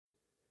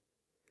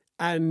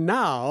And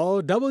now,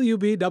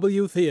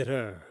 WBW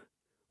Theater.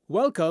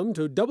 Welcome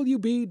to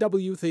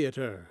WBW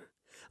Theater.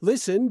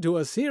 Listen to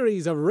a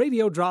series of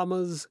radio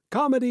dramas,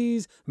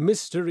 comedies,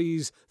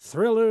 mysteries,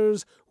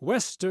 thrillers,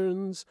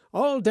 westerns,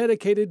 all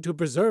dedicated to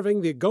preserving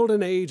the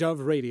golden age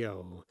of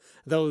radio.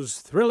 Those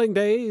thrilling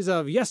days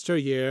of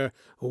yesteryear,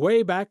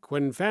 way back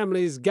when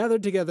families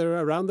gathered together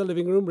around the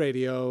living room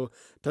radio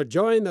to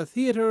join the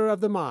theater of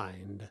the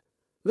mind.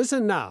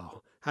 Listen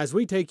now as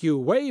we take you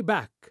way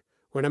back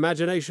when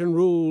imagination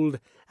ruled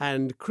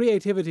and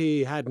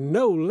creativity had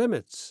no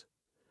limits.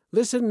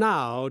 Listen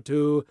now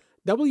to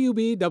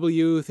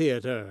WBW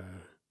Theater.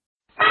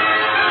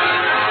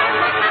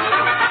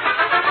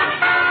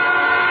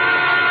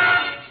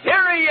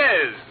 Here he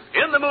is!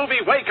 In the movie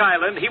Wake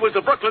Island, he was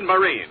a Brooklyn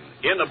Marine.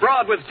 In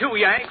Abroad with Two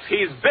Yanks,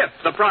 he's Biff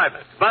the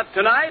Private. But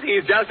tonight,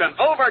 he's just an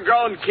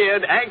overgrown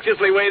kid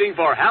anxiously waiting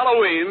for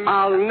Halloween.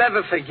 I'll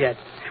never forget.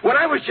 When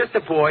I was just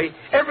a boy,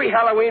 every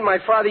Halloween my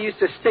father used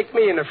to stick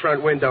me in the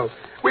front window.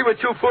 We were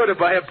too poor to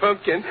buy a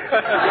pumpkin. The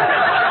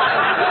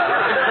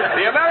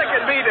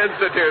American Beat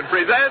Institute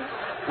presents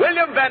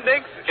William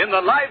Bendix in The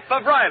Life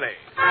of Riley.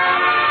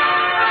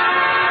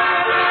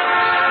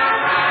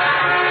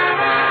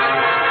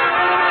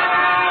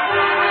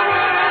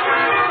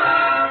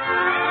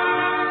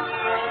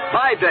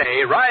 By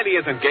day, Riley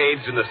is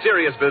engaged in the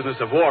serious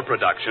business of war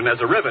production as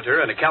a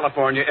riveter in a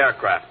California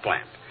aircraft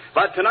plant.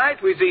 But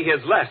tonight we see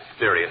his less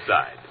serious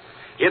side.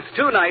 It's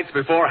 2 nights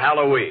before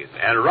Halloween,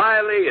 and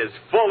Riley is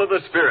full of the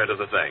spirit of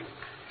the thing.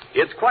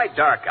 It's quite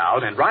dark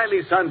out, and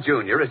Riley's son,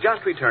 Junior, is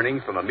just returning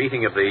from a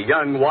meeting of the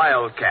Young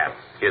Wildcats,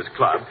 his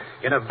club,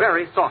 in a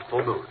very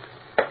thoughtful mood.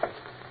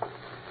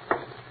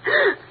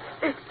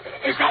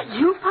 Is that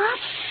you, Pop?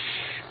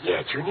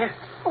 Yeah, Junior?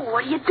 Oh,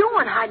 what are you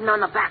doing hiding on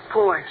the back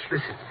porch?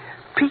 Listen,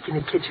 peek in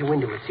the kitchen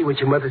window and see what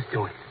your mother's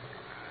doing.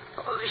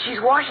 Oh,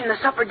 she's washing the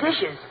supper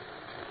dishes.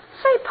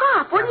 Say,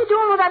 Pop, what are you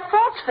doing with that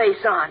false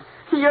face on?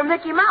 You're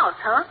Mickey Mouse,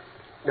 huh?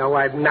 No,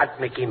 I'm not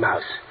Mickey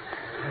Mouse.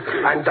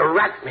 I'm the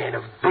Rat Man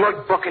of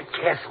Blood Bucket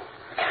Castle.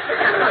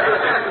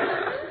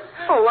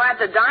 Oh, at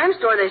the dime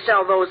store they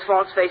sell those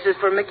false faces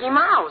for Mickey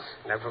Mouse.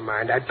 Never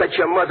mind. I bet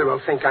your mother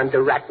will think I'm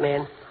the Rat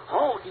Man.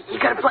 Oh, you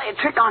gonna play a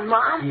trick on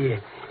Mom? Yeah.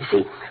 You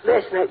see,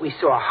 last night we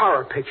saw a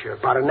horror picture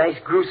about a nice,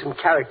 gruesome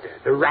character,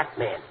 the Rat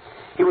Man.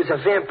 He was a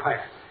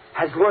vampire,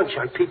 has lunch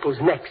on people's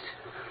necks.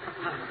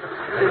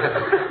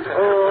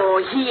 Oh,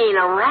 he ain't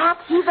a rat.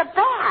 He's a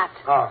bat.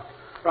 Oh,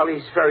 well,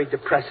 he's very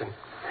depressing.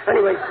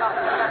 Anyway,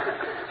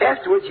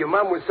 afterwards, your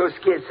mom was so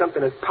scared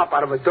something would pop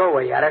out of a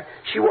doorway at her,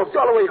 she walked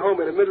all the way home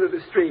in the middle of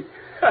the street.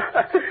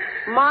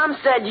 Mom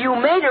said you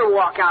made her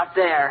walk out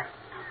there.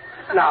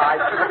 No,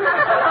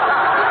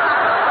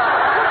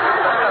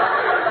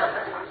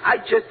 I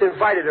just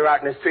invited her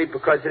out in the street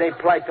because it ain't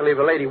polite to leave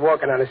a lady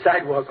walking on the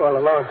sidewalk all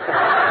alone.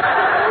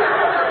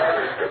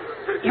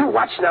 You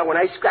watch now when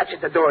I scratch at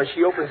the door and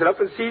she opens it up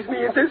and sees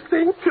me in this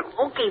thing.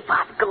 Okay,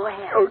 Pop, go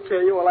ahead.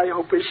 Okay, all I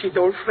hope is she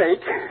don't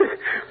faint.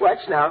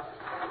 Watch now.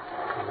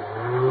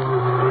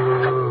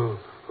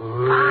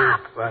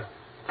 Pop. What?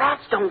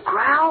 Bats don't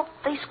growl.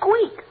 They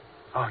squeak.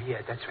 Oh,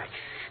 yeah, that's right.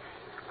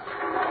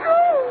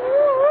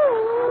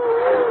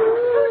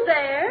 Who's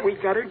there? We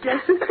got her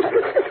guessing.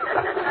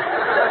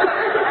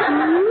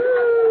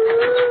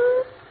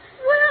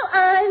 Well,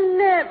 I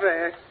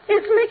never.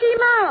 It's Mickey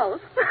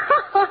Mouse.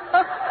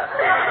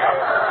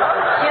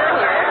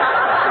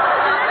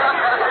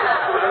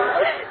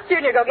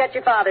 Junior, go get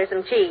your father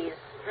some cheese.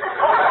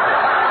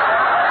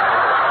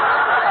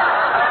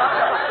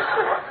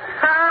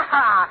 Ha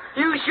ha!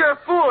 You sure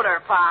fooled her,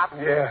 Pop.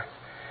 Yeah.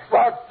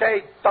 Well,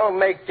 they don't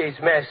make these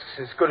masks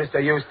as good as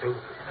they used to.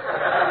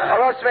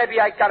 Or else maybe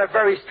I got a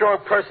very strong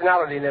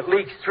personality and it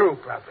leaks through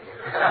properly.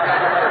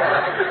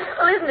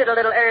 Well, isn't it a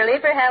little early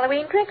for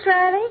Halloween tricks,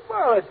 Riley?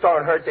 Well, it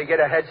don't hurt to get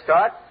a head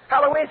start.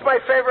 Halloween's my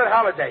favorite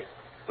holiday.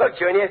 Look,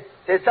 Junior,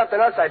 there's something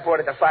else I bought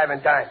at the Five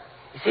and Dime.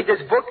 You see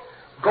this book?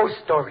 Ghost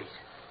Stories.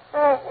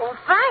 Oh, well,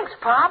 thanks,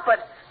 Pop, but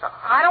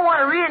I don't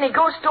want to read any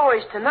ghost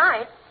stories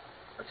tonight.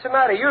 What's the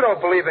matter? You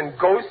don't believe in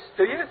ghosts,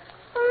 do you?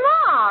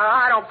 No,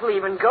 I don't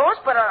believe in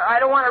ghosts, but I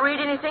don't want to read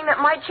anything that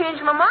might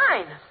change my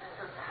mind.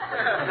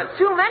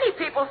 Too many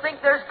people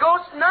think there's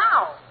ghosts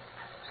now.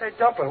 Say,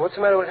 Dumpling, what's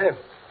the matter with him?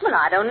 Well,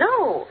 I don't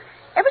know.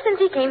 Ever since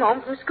he came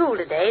home from school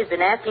today, he's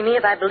been asking me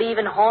if I believe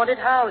in haunted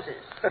houses.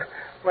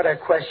 What a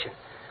question.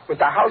 With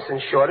the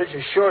housing shortage,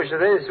 as sure as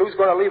it is, who's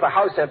going to leave a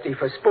house empty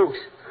for spooks?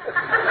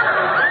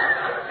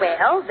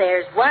 Well,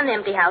 there's one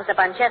empty house up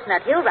on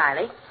Chestnut Hill,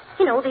 Riley.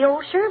 You know, the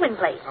old Sherwin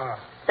place. Oh.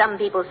 Some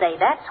people say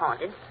that's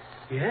haunted.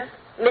 Yeah?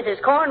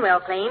 Mrs. Cornwell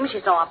claims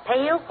she saw a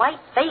pale, white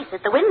face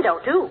at the window,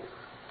 too.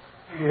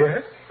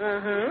 Yeah?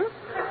 Mm-hmm.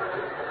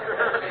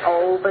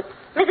 Oh, but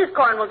Mrs.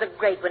 Cornwell's a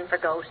great one for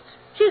ghosts.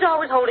 She's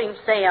always holding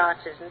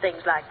seances and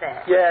things like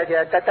that. Yeah,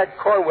 that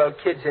Cornwell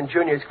kid's in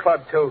Junior's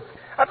club, too.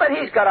 I bet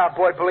he's got our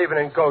boy believing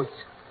in ghosts.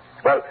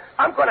 Well,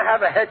 I'm going to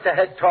have a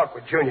head-to-head talk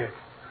with Junior.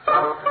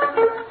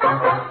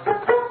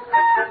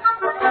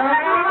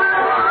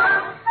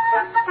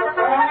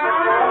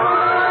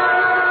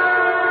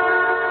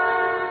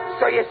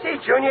 So you see,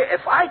 Junior,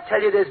 if I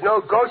tell you there's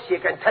no ghost, you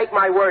can take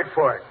my word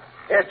for it.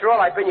 After all,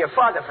 I've been your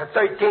father for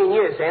 13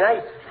 years, ain't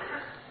I?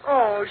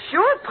 Oh,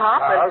 sure,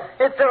 Pop.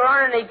 If there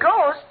aren't any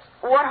ghosts,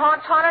 what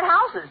haunts haunted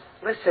houses?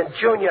 Listen,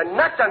 Junior,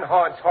 nothing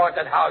haunts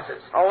haunted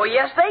houses. Oh,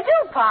 yes, they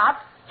do,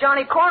 Pop.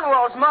 Johnny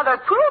Cornwell's mother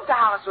proved the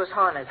house was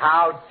haunted.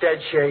 How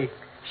did she?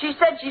 She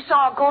said she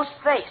saw a ghost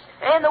face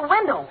in the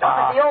window up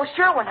at the old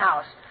Sherwin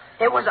house.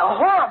 It was a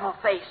horrible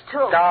face,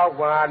 too.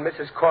 Go on.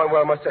 Mrs.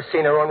 Cornwell must have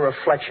seen her own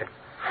reflection.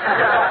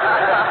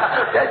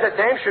 There's a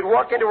dame should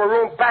walk into a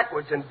room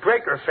backwards and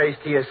break her face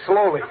to you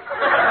slowly.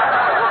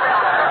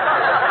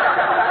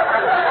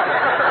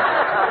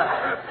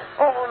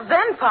 Oh,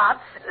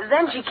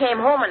 then she came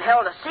home and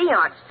held a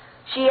seance.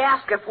 She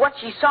asked if what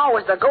she saw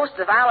was the ghost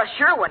of Alice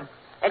Sherwin,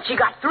 and she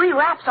got 3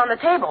 raps on the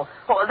table.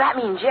 Oh, that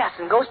means yes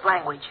in ghost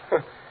language.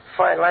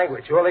 Fine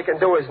language. All they can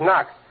do is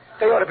knock.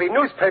 They ought to be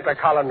newspaper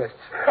columnists.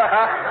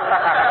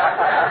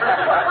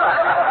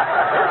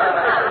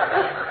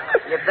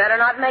 You better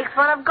not make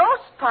fun of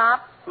ghosts,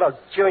 Pop. Look,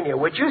 Junior,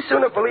 would you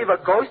sooner believe a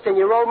ghost than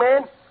your old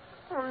man?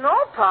 Well,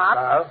 no,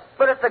 Pop.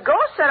 But if the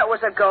ghost said it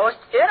was a ghost,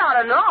 it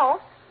ought to know.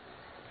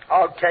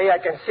 Okay, I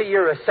can see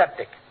you're a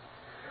septic.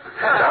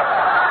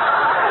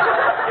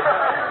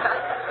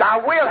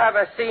 Now, we'll have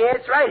a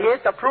seance right here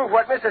to prove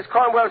what Mrs.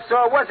 Cornwell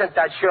saw wasn't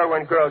that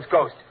Sherwin girl's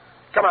ghost.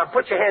 Come on,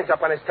 put your hands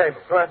up on this table.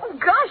 Come on. Oh,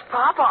 gosh,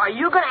 Papa, are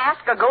you going to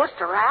ask a ghost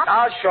to rap?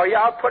 I'll show you.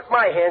 I'll put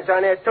my hands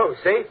on there, too,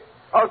 see?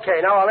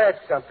 Okay, now I'll ask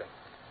something.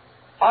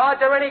 Are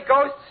there any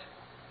ghosts?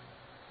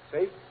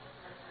 See?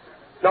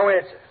 No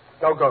answer.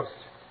 No ghosts.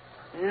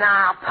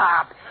 Nah,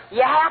 Pop.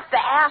 You have to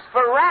ask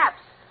for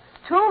raps.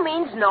 2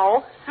 means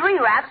no. 3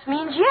 raps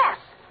means yes.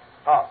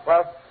 Oh,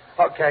 well,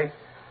 okay.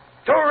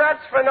 2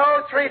 raps for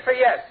no, 3 for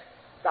yes.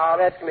 Now,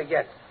 I'll ask him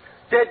again.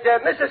 Did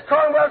Mrs.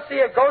 Cornwell see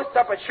a ghost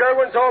up at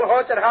Sherwin's old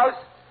haunted house?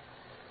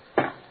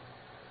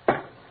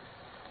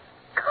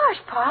 Gosh,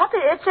 Pop,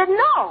 it said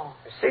no.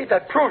 See,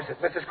 that proves it.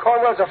 Mrs.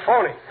 Cornwell's a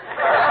phony.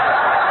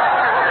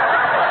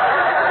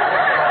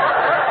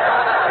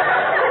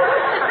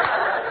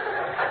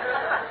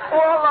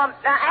 Well,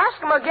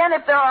 ask him again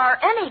if there are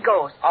any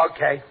ghosts.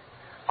 Okay.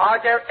 Are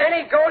there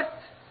any ghosts?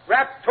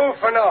 Rap 2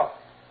 for no.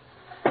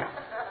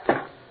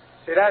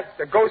 See that?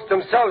 The ghosts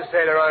themselves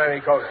say there aren't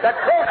any ghosts. That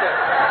proves it.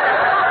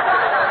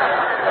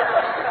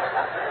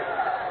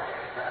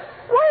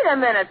 Wait a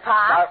minute,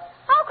 Pop.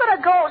 How could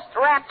a ghost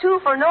rap 2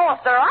 for no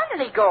if there aren't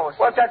any ghosts?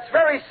 Well, that's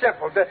very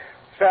simple.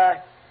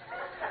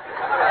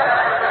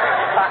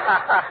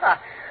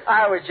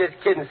 I was just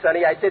kidding,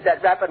 Sonny. I did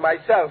that rapping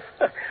myself.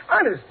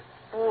 Honest.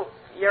 Well,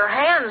 your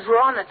hands were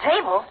on the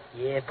table.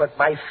 Yeah, but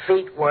my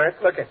feet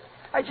weren't. Look at.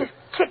 I just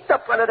kicked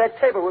up under that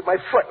table with my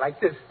foot like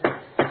this.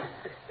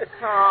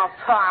 Oh,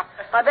 Pop.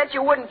 I bet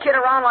you wouldn't kid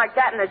around like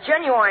that in a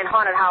genuine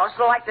haunted house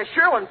like the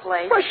Sherwin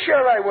place. Well,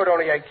 sure I would,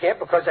 only I can't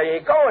because I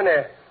ain't going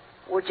there.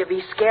 Would you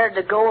be scared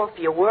to go if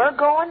you were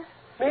going?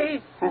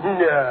 Me?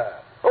 No.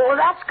 Oh,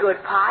 that's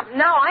good, Pop.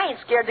 No, I ain't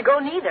scared to go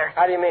neither.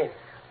 How do you mean?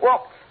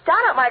 Well,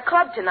 down at my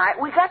club tonight,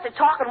 we got to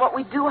talking what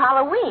we'd do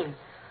Halloween.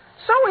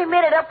 So we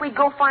made it up we'd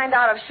go find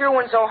out if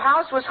Sherwin's old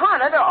house was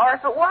haunted or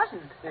if it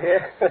wasn't.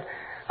 Yeah.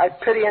 I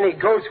pity any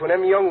ghosts when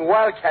them young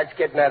wildcats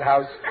get in that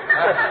house.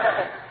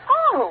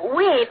 Oh,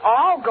 we ain't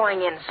all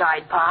going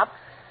inside, Pop.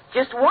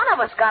 Just one of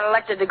us got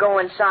elected to go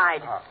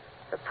inside. Oh.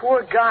 The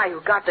poor guy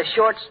who got the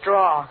short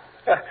straw.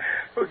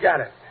 Who got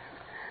it?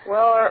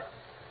 Well,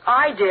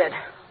 I did.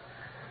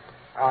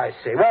 I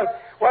see.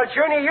 Well,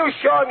 Junior, you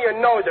show him you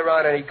know there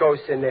aren't any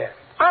ghosts in there.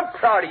 I'm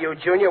proud of you,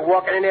 Junior,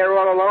 walking in there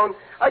all alone.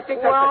 I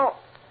think that's... Well,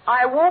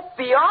 I won't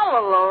be all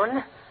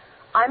alone.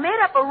 I made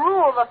up a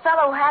rule the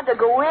fellow who had to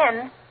go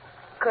in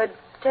could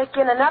take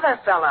in another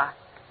fella,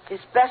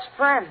 his best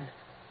friend.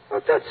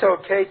 Well, that's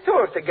okay, too.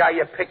 If the guy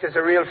you picked is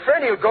a real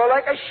friend, he'll go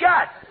like a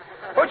shot.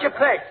 Who'd you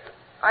pick?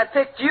 I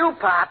picked you,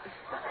 Pop.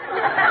 Oh,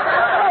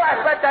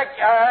 I bet that...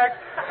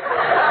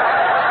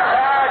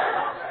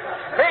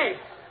 me.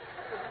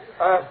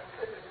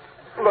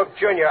 Look,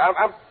 Junior,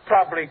 I'm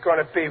probably going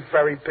to be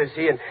very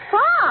busy and...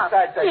 Pop,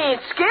 you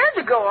ain't scared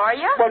to go, are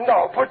you? Well,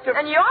 no, but...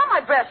 And you're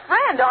my best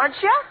friend,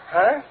 aren't you?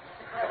 Huh?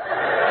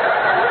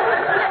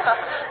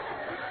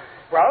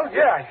 Well,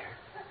 yeah, I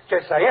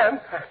guess I am.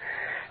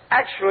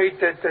 Actually,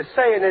 the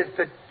saying is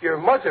that your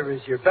mother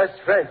is your best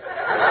friend.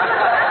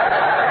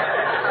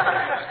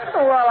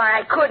 Well,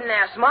 I couldn't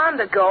ask Mom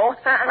to go,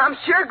 and I'm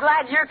sure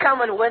glad you're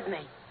coming with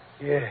me.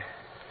 Yeah,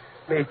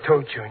 me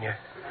too, Junior.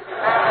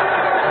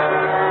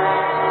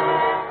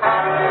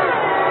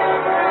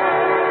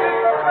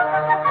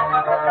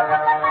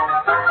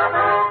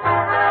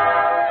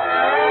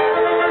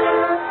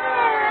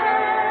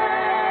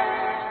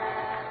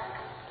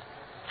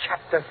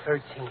 Chapter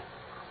 13.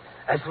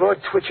 As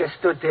Lord Twitcher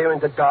stood there in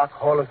the dark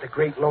hall of the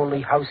great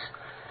lonely house,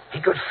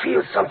 he could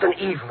feel something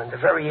evil in the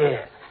very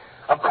air.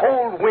 A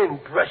cold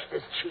wind brushed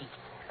his cheek,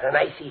 and an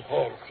icy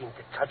hand seemed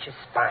to touch his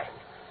spine.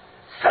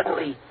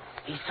 Suddenly,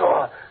 he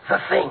saw the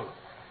thing,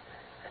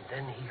 and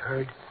then he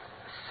heard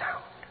a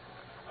sound,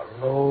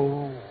 a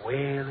low,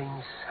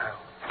 wailing sound.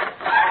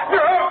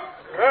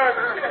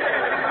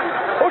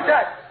 Who's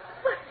that?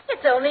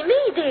 it's only me,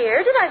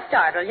 dear. Did I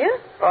startle you?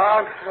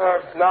 Oh,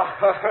 no.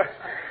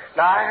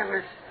 No, I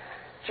was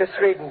just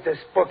reading this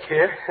book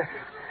here.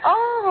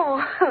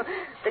 Oh,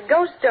 the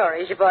ghost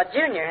stories you bought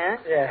Junior, huh?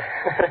 Yeah.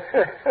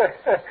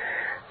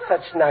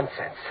 Such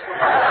nonsense.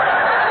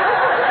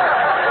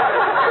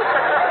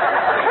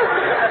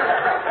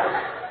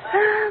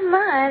 Oh,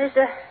 my, it's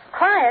a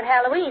quiet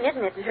Halloween,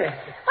 isn't it? Yeah.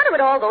 Wonder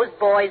what all those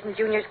boys in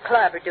Junior's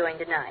club are doing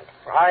tonight.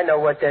 Well, I know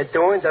what they're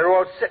doing. They're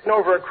all sitting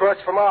over across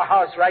from our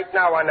house right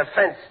now on the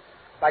fence,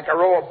 like a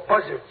row of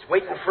buzzards,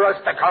 waiting for us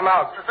to come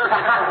out.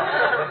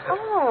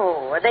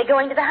 Oh, are they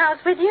going to the house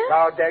with you?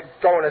 Now they're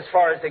going as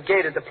far as the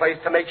gate of the place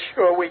to make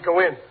sure we go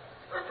in.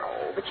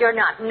 Oh, but you're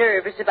not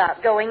nervous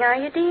about going, are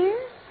you, dear?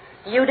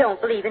 You don't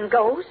believe in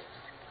ghosts?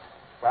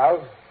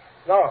 Well,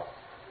 no.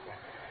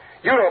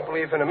 You don't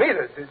believe in them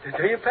either,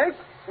 do you, Peg?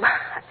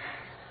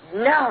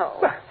 No.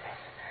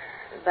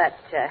 But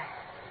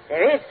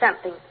there is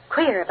something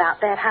queer about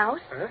that house.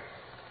 Huh?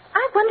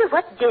 I wonder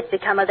what did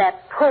become of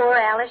that poor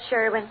Alice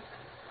Sherwin.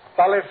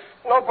 Well, if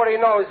nobody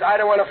knows, I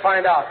don't want to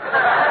find out.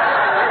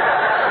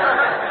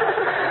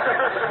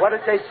 What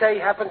did they say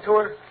happened to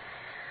her?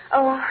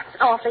 Oh, it's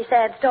an awfully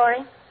sad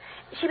story.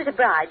 She was a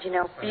bride, you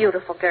know,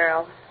 beautiful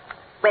girl.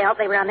 Well,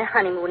 they were on their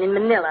honeymoon in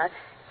Manila.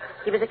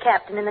 He was a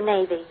captain in the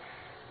Navy.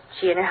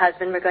 She and her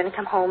husband were going to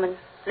come home and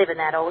live in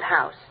that old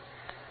house.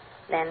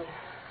 Then,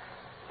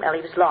 well,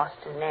 he was lost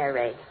in an air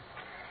raid.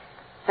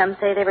 Some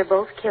say they were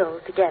both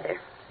killed together.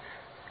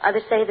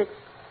 Others say that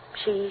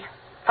she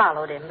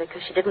followed him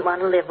because she didn't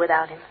want to live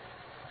without him.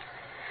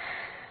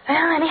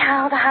 Well,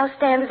 anyhow, the house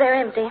stands there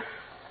empty,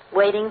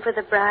 waiting for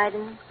the bride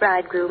and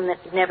bridegroom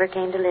that never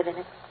came to live in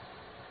it.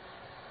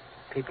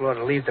 People ought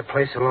to leave the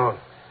place alone.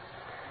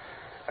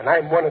 And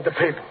I'm one of the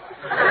people.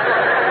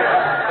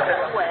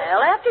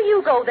 Well, after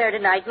you go there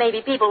tonight,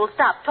 maybe people will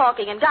stop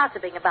talking and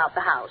gossiping about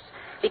the house,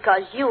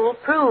 because you'll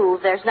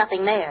prove there's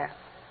nothing there.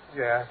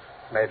 Yeah,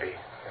 maybe.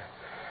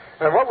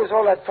 And what was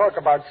all that talk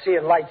about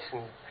seeing lights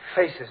and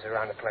faces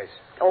around the place?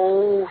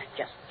 Oh,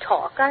 just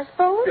talk, I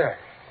suppose. Yeah.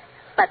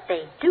 But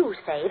they do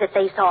say that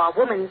they saw a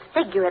woman's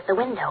figure at the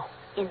window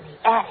in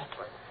the attic.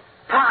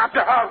 Pop!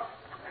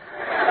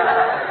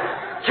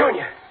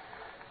 Junior,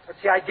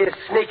 what's the idea of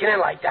sneaking in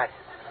like that?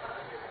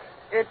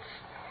 It's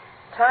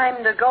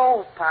time to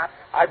go, Pop.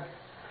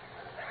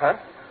 Huh?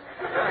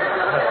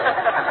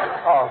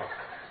 Oh,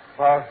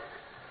 well,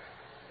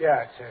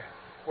 yeah, it's,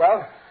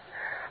 well,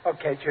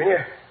 okay,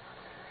 Junior.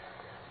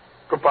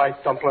 Goodbye,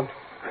 Dumpling.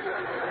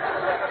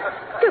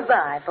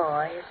 Goodbye,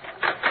 boys.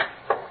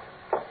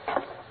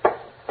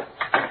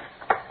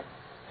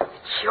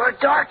 It's sure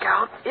dark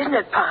out, isn't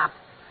it, Pop?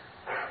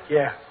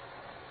 Yeah.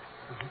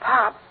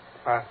 Pop,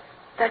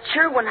 that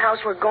Sherwin house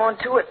we're going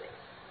to, it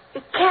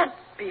can't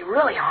be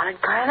really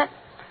haunted, can it?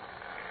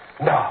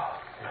 No.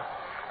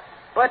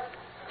 But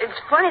it's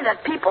funny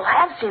that people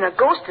have seen a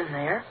ghost in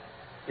there.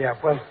 Yeah,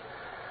 well,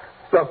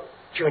 look,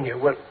 Junior,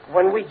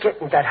 when we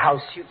get in that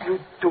house, you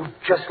do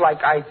just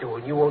like I do,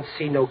 and you won't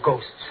see no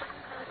ghosts.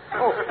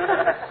 Oh,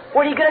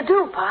 what are you going to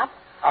do, Pop?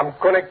 I'm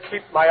going to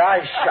keep my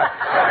eyes shut.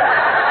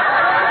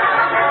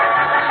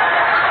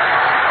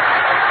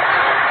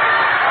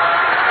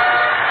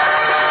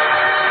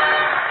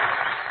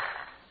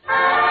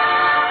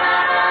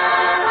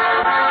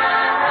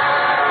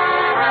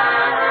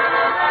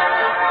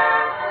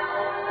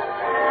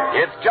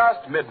 It's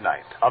just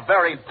midnight, a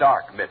very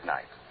dark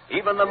midnight.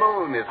 Even the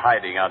moon is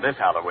hiding on this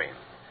Halloween.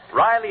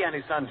 Riley and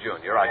his son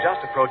Junior are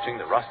just approaching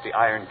the rusty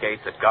iron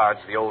gate that guards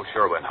the old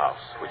Sherwin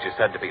house, which is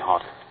said to be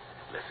haunted.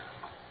 Listen.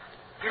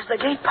 Here's the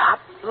gate, Pop.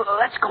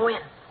 Let's go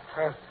in.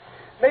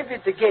 Maybe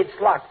the gate's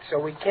locked, so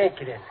we can't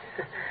get in.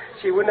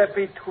 Gee, wouldn't that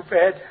be too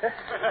bad?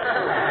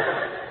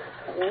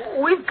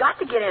 We've got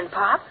to get in,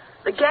 Pop.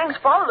 The gang's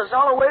followed us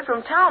all the way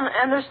from town,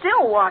 and they're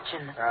still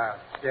watching.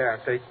 Yeah,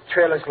 they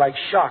trail us like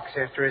sharks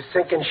after a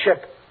sinking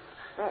ship.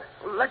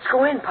 Let's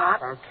go in,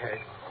 Pop.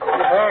 Okay.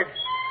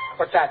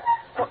 What's that?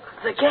 Well,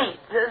 the gate.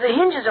 The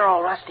hinges are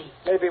all rusty.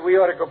 Maybe we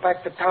ought to go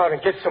back to town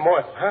and get some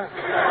oil, huh?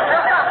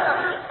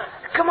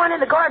 Come on in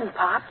the garden,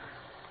 Pop.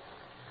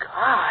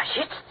 Gosh,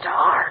 it's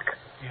dark.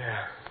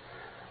 Yeah.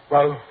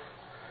 Well,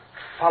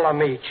 follow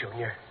me,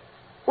 Junior.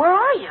 Where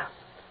are you?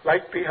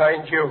 Right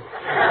behind you.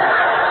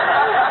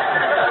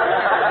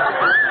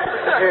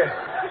 Here.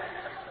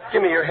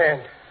 Give me your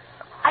hand.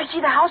 I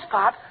see the house,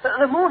 Pop.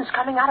 The moon's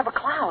coming out of a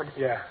cloud.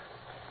 Yeah.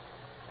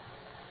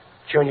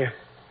 Junior.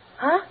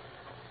 Huh?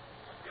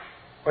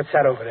 What's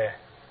that over there?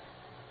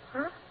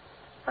 Huh?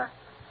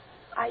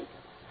 I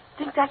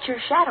think that's your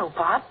shadow,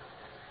 Pop.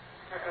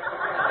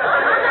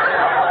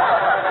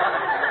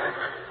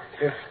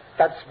 If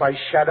that's my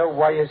shadow,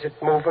 why is it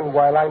moving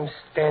while I'm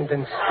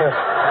standing still?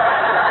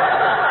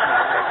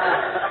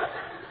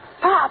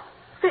 Pop,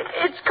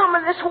 it's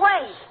coming this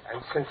way.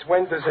 And since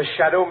when does a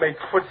shadow make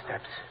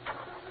footsteps?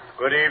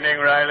 Good evening,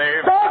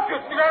 Riley.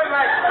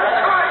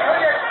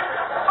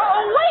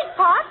 Oh, wait,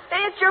 Pop.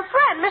 It's your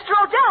friend, Mr.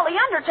 Odell, the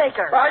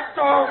undertaker. I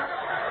don't.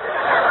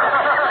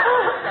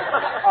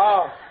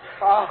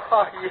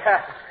 Oh,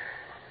 yeah.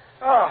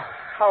 Oh,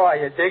 how are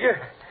you, Digger?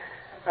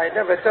 I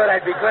never thought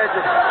I'd be glad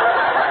to...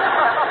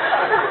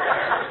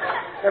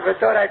 Never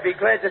thought I'd be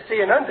glad to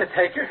see an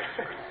undertaker.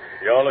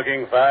 You're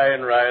looking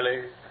fine,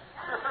 Riley.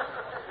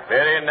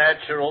 Very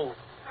natural.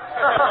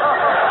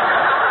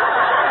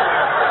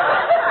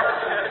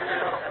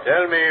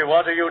 Tell me,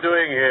 what are you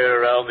doing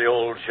here around the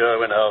old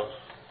Sherwin house?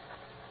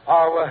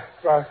 Oh,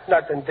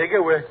 nothing,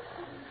 Digger. We're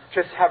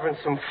just having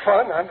some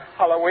fun on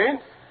Halloween.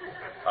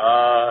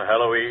 Ah,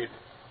 Halloween.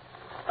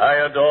 I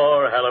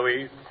adore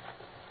Halloween.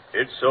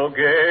 It's so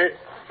gay.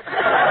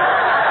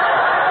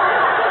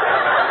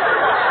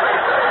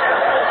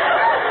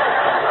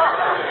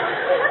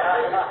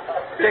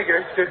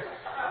 Digger,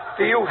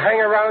 do you hang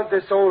around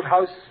this old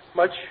house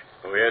much?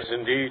 Oh, yes,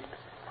 indeed.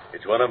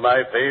 It's one of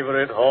my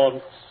favorite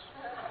haunts.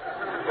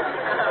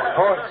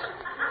 Haunts?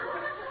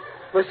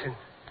 Listen,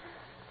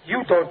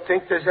 you don't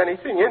think there's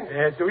anything in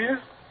there, do you?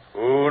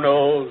 Who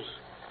knows?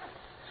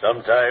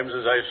 Sometimes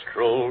as I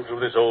stroll through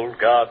this old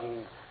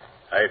garden,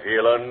 I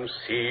feel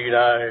unseen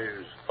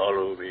eyes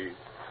follow me.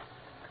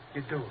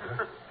 You do,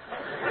 huh?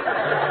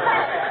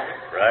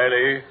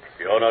 Riley,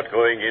 you're not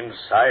going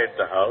inside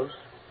the house?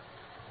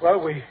 Well,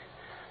 we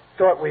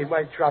thought we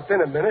might drop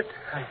in a minute.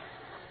 I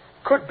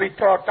could be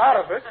talked out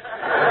of it.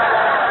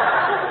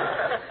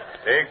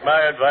 Take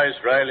my advice,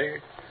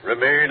 Riley.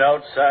 Remain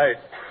outside.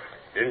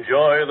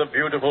 Enjoy the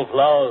beautiful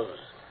flowers.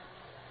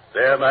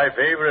 They're my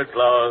favorite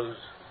flowers.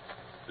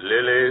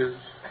 Lilies.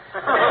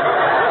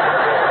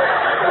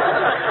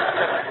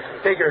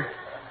 Digger,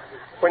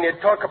 when you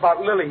talk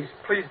about lilies,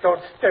 please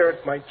don't stare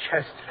at my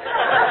chest.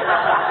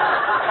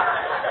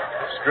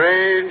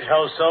 Strange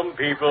how some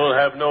people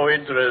have no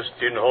interest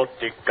in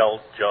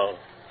horticulture.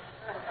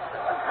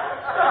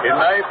 In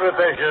my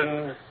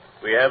profession,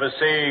 we have a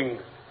saying,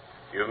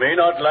 you may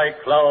not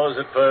like flowers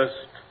at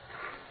first,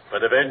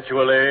 but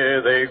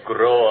eventually they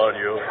grow on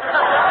you.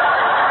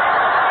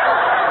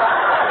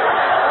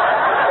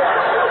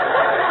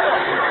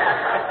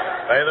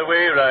 By the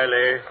way,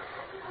 Riley,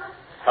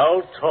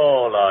 how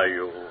tall are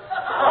you?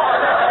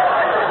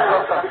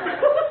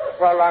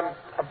 Well, I'm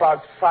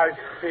about 5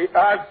 feet.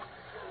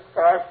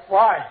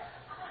 Why?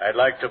 I'd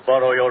like to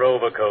borrow your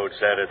overcoat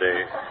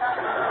Saturday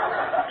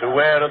to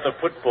wear at the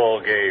football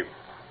game.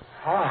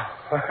 Oh,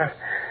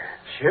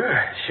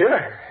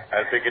 sure.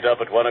 I'll pick it up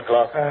at 1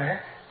 o'clock. Uh-huh.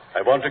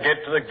 I want to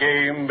get to the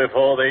game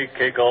before they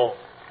kick off.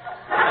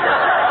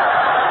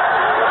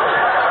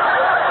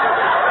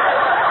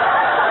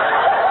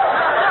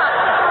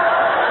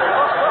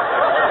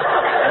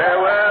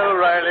 Farewell,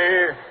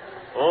 Riley.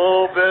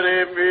 Oh,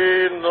 bury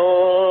me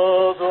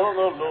not on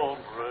the lone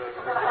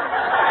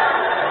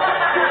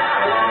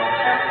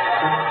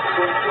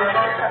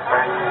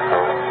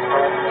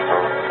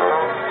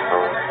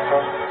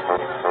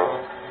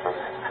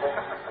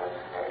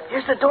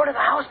Here's the door to the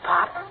house,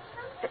 Pop.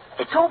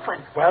 It's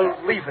open. Well,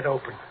 leave it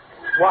open.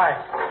 Why?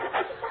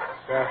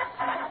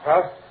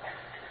 Well,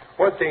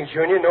 one thing,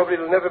 Junior, nobody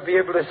will never be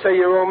able to say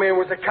your old man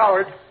was a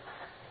coward.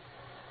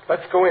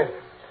 Let's go in.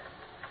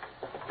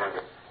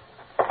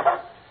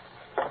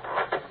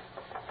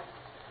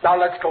 Now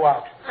let's go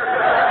out.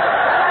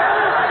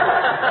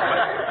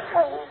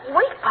 Oh,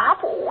 wait,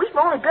 Pop. We've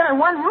only been in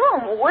one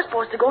room. We're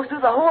supposed to go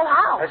through the whole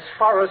house. As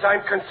far as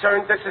I'm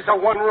concerned, this is a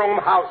one-room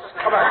house.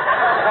 Come on.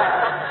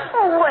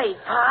 Oh, wait,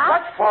 Pop.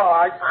 What for?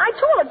 I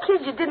told the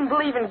kids you didn't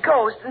believe in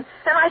ghosts, and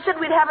I said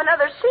we'd have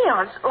another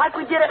seance like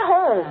we did at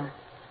home.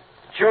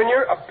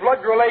 Junior, a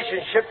blood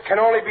relationship can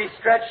only be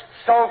stretched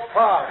so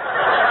far.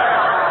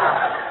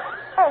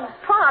 Oh,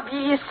 Pop,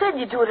 you said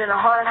you'd do it in a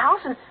haunted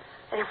house, and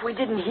if we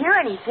didn't hear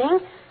anything,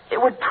 it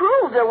would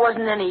prove there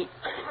wasn't any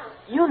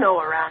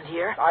around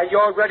here. I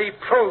already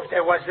proved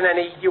there wasn't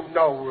any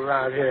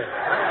around here.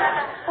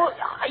 Well,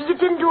 you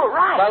didn't do it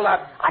right. Well,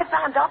 I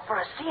found out for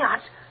a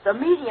seance, the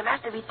medium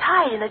has to be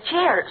tied in a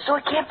chair so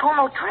it can't pull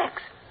no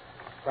tricks.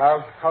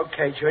 Well,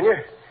 okay,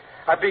 Junior.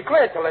 I'd be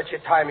glad to let you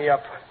tie me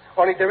up.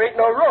 Only there ain't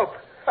no rope.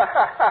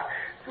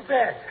 Too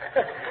bad.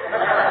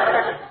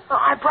 Well,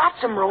 I brought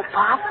some rope,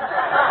 Pop.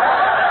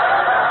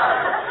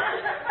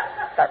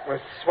 That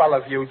was swell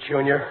of you,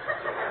 Junior.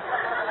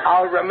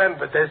 I'll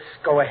remember this.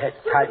 Go ahead,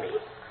 tie me.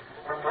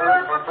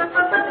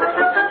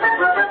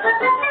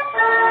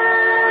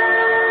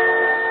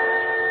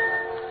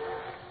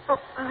 Oh,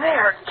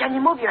 there. Can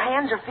you move your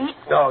hands or feet?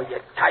 No, you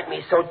tied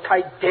me so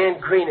tight Dan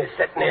Green is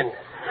sitting in.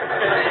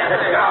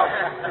 Now,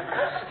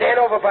 stand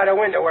over by the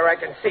window where I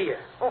can see you.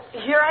 Oh,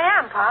 here I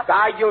am, Pop.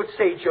 You'll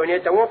see,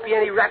 Junior. There won't be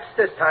any raps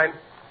this time.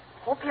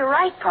 Hope you're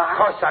right, Pop. Of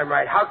course I'm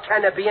right. How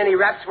can there be any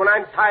raps when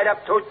I'm tied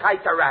up too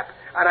tight to rap?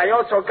 And I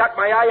also got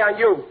my eye on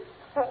you.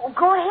 Well,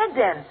 go ahead,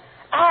 then.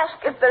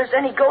 Ask if there's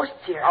any ghosts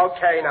here.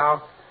 Okay,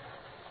 now.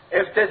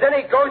 If there's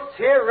any ghosts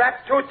here,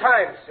 rap 2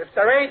 times. If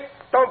there ain't,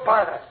 don't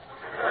bother.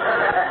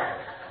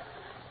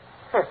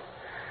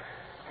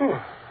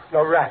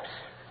 No raps.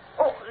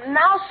 Oh,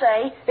 now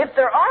say, if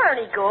there are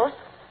any ghosts,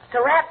 to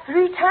rap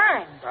 3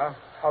 times.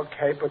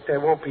 Okay, but there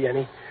won't be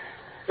any.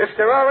 If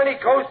there are any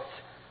ghosts,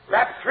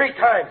 rap 3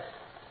 times.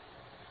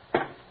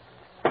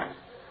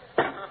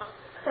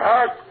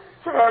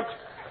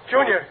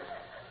 Junior,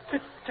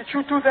 did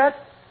you do that?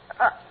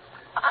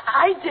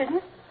 I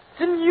didn't.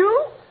 Didn't you?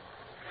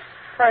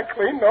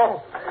 Frankly,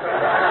 no.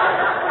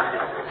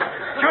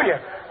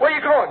 Junior, where you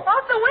going?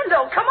 Out the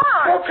window. Come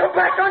on. Don't come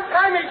back.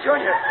 Untie me,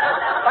 Junior.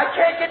 I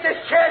can't get this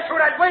chair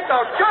through that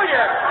window.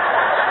 Junior!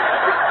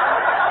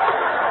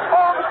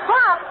 Oh,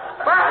 Pop.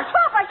 What?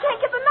 Pop, I can't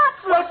get the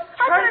nuts loose.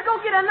 I better go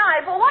get a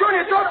knife. Well,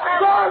 Junior,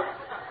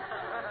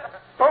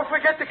 don't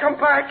forget to come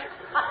back.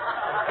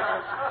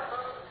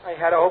 I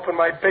had to open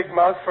my big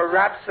mouth for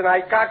raps, and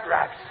I got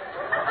raps.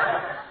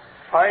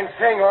 Fine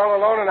thing, all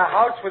alone in the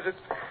house with it.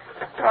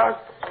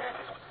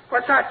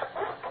 What's that?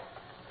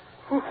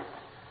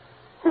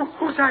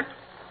 Who's that?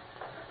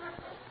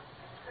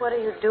 What are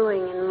you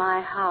doing in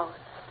my house?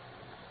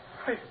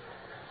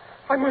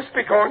 I must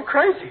be going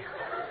crazy.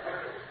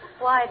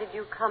 Why did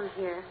you come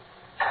here?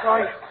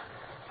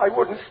 I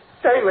wouldn't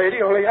stay,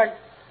 lady, only I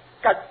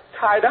got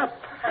tied up.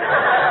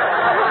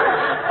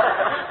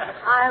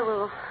 I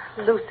will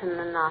loosen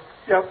the knot.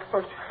 Yep.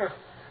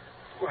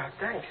 Well,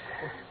 thanks.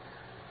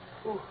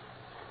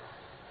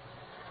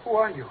 Who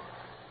are you?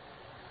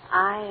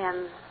 I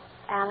am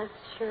Alice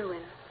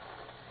Sherwin.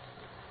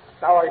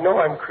 Now I know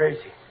I'm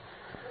crazy.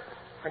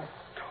 I'm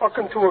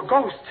talking to a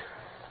ghost.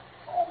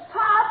 Oh,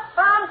 Pop,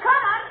 I'm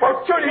coming.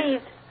 Well, Judy.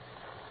 Please,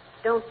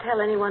 don't tell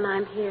anyone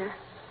I'm here.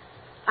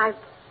 I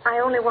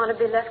only want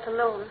to be left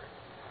alone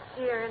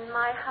here in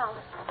my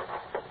house.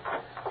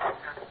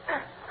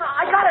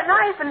 I got a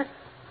knife and...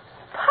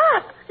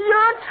 Pop,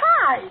 you're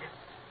untied.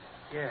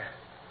 Yeah.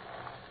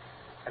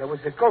 And it was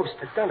the ghost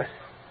that done it.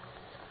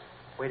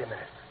 Wait a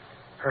minute.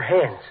 Her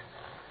hands.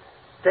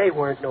 They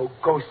weren't no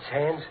ghost's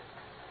hands.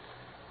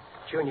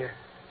 Junior,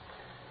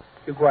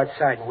 you go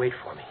outside and wait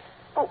for me.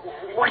 Oh,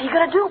 what are you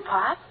going to do,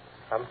 Pop?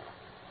 I'm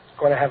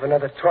going to have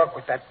another talk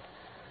with that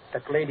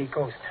lady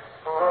ghost.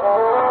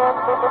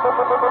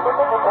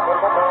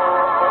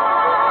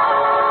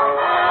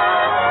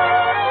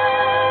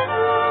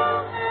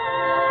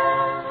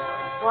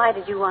 Why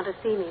did you want to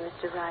see me,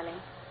 Mr. Riley?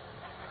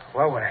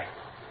 Well, when I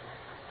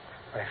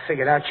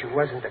figured out you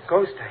wasn't a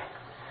ghost,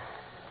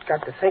 I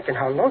got to thinking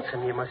how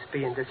lonesome you must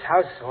be in this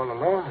house all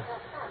alone.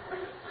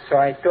 So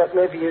I thought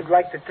maybe you'd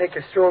like to take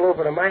a stroll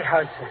over to my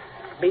house and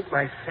meet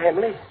my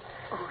family.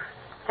 Oh,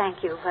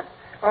 thank you, but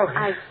Oh,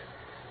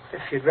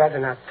 if you'd rather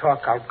not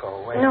talk, I'll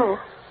go away. No,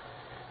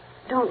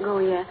 don't go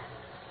yet.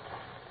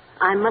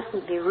 I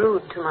mustn't be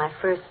rude to my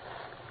first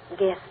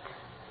guest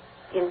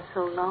in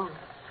so long.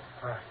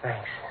 Oh,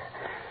 thanks.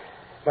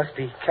 Must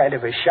be kind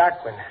of a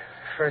shock when the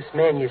first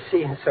man you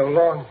see in so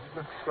long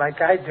looks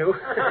like I do.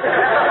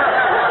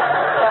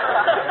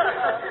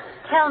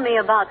 Tell me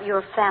about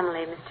your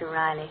family, Mr.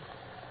 Riley.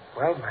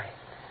 Well,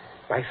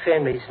 my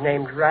family's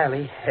named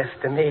Riley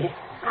after me.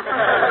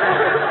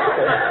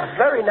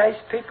 Very nice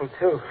people,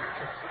 too.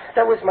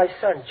 That was my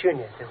son,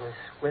 Junior, that was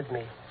with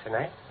me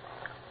tonight.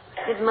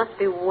 It must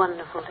be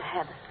wonderful to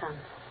have a son.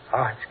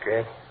 Oh, it's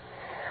great.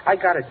 I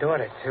got a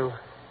daughter, too.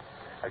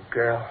 A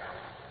girl.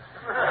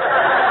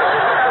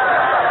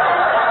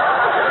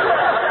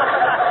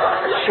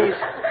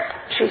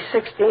 She's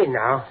 16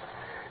 now.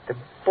 The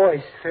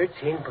boy's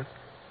 13, but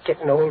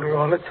getting older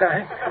all the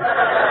time.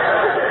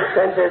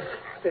 Then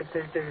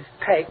there's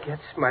Peg.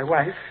 That's my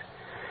wife.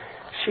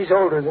 She's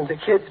older than the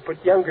kids,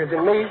 but younger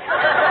than me.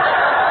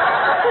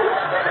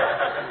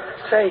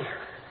 Say,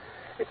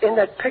 in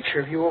that picture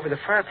of you over the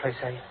fireplace,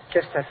 I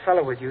guess that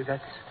fellow with you,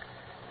 that's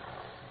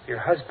your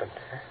husband,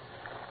 huh?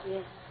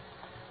 Yes.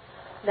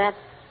 That's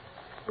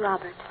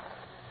Robert.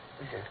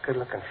 He's a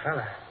good-looking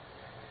fella.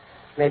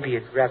 Maybe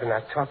you'd rather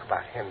not talk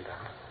about him,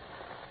 though.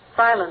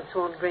 Violence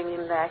won't bring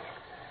him back.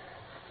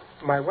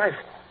 My wife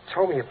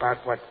told me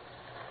about what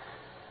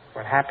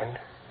happened.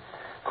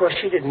 Of course,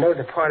 she didn't know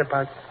the part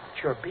about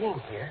your being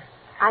here.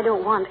 I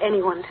don't want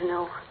anyone to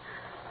know.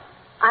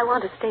 I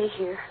want to stay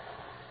here,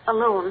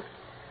 alone,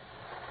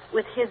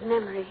 with his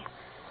memory.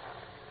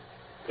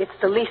 It's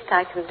the least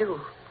I can do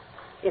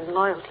in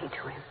loyalty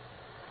to him.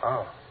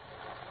 Oh.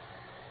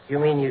 You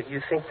mean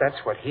you think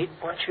that's what he'd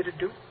want you to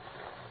do?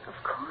 Of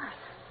course.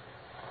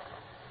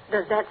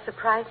 Does that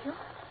surprise you?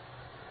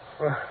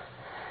 Well,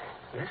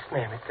 yes,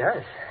 ma'am, it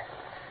does.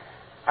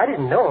 I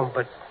didn't know him,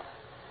 but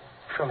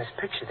from his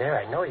picture there,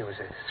 I know he was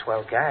a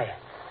swell guy.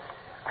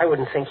 I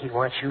wouldn't think he'd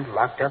want you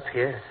locked up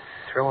here,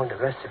 throwing the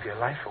rest of your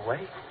life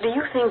away. Do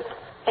you think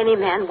any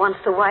man wants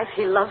the wife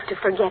he loves to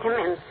forget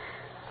him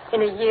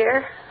in a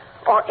year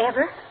or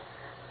ever?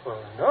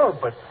 Well, no,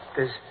 but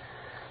there's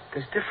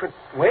different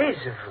ways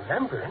of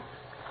remembering.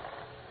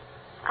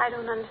 I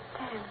don't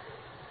understand.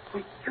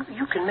 Well,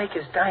 you can make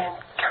his dying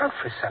count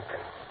for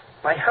something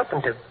by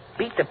helping to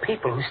beat the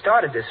people who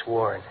started this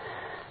war and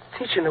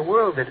teaching the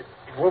world that it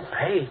won't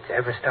pay to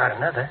ever start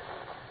another.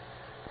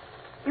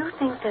 You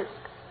think that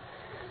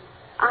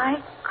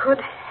I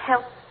could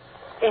help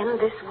end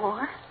this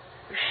war?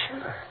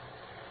 Sure.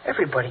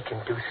 Everybody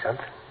can do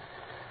something.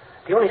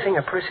 The only thing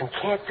a person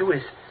can't do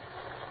is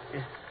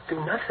do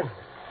nothing.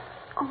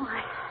 Oh,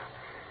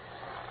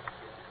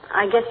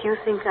 I guess you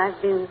think I've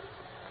been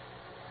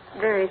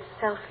very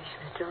selfish,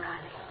 Mr.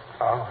 Riley.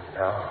 Oh,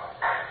 no.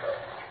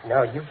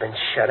 No, you've been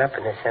shut up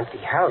in this empty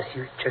house.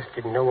 You just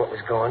didn't know what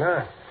was going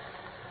on.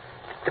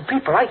 The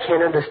people I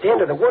can't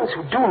understand are the ones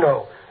who do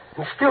know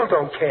and still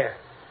don't care.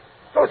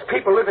 Those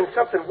people live in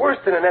something worse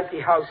than an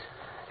empty house.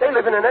 They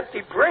live in an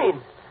empty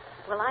brain.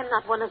 Well, I'm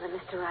not one of them,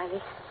 Mr.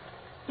 Riley.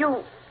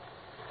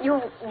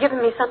 You've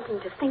given me something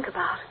to think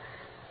about.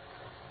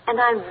 And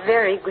I'm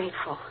very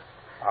grateful.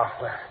 Oh,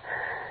 well,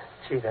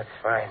 gee, that's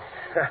fine.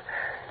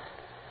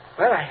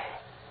 Well, I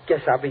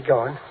guess I'll be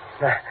going.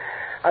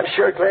 I'm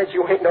sure glad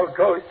you ain't no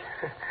ghost.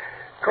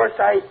 Of course,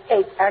 I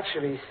ain't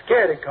actually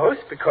scared of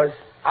ghosts because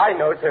I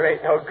know there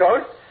ain't no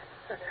ghosts.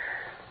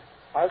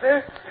 Are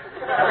there?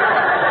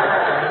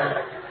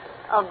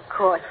 Of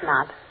course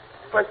not.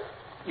 But,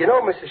 you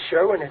know, Mrs.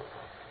 Sherwin,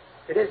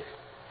 it is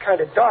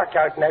kind of dark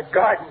out in that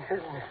garden,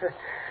 isn't it?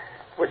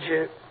 Would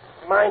you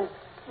mind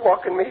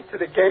walking me to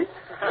the gate?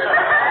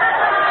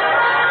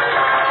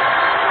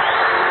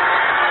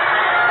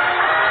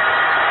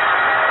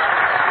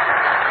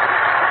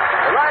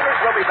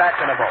 We'll be back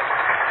in a moment.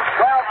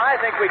 Well, I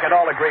think we can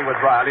all agree with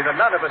Riley that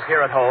none of us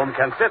here at home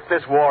can sit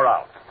this war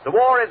out. The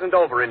war isn't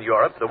over in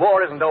Europe, the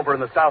war isn't over in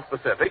the South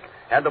Pacific,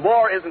 and the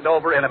war isn't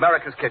over in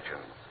America's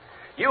kitchens.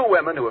 You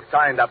women who have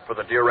signed up for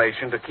the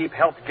duration to keep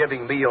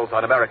health-giving meals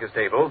on America's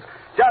tables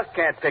just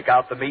can't pick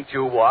out the meat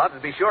you want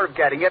and be sure of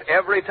getting it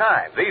every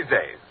time these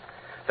days.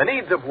 The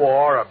needs of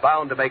war are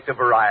bound to make the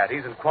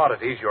varieties and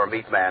quantities your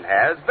meat man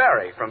has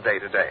vary from day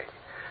to day.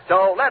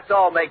 So let's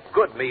all make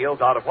good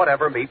meals out of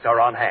whatever meats are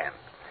on hand.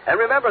 And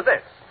remember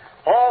this,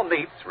 all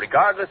meats,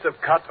 regardless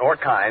of cut or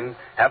kind,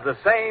 have the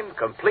same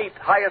complete,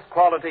 highest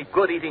quality,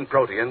 good-eating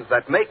proteins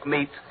that make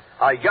meat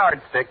a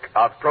yardstick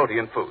of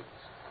protein foods.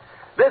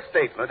 This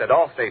statement and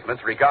all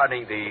statements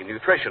regarding the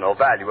nutritional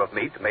value of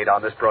meat made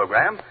on this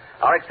program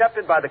are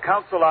accepted by the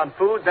Council on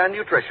Foods and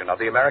Nutrition of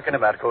the American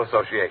Medical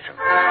Association.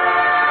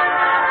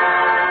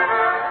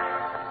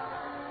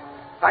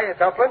 Hiya,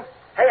 Dumpling.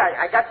 Hey,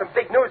 I got some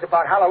big news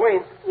about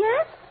Halloween.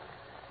 Yes?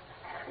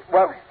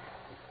 Well,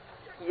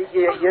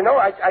 you know,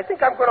 I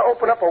think I'm going to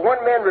open up a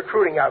one-man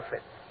recruiting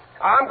outfit.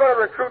 I'm going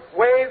to recruit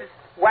waves,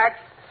 wax,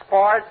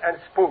 spars, and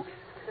spooks.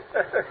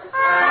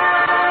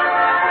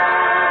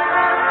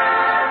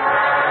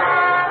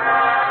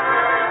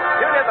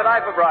 Tune in The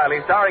Life of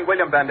Riley, starring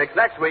William Bendix,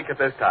 next week at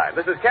this time.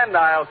 This is Ken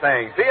Niles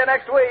saying, see you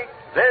next week.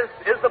 This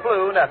is the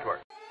Blue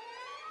Network.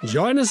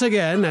 Join us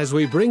again as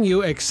we bring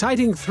you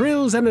exciting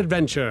thrills and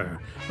adventure,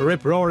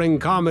 rip-roaring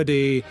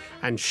comedy,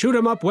 and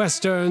shoot-'em-up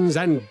westerns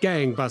and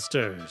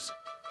gangbusters.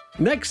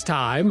 Next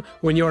time,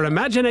 when your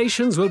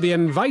imaginations will be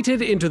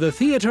invited into the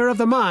theater of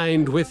the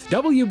mind with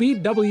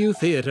WBW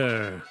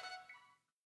Theater.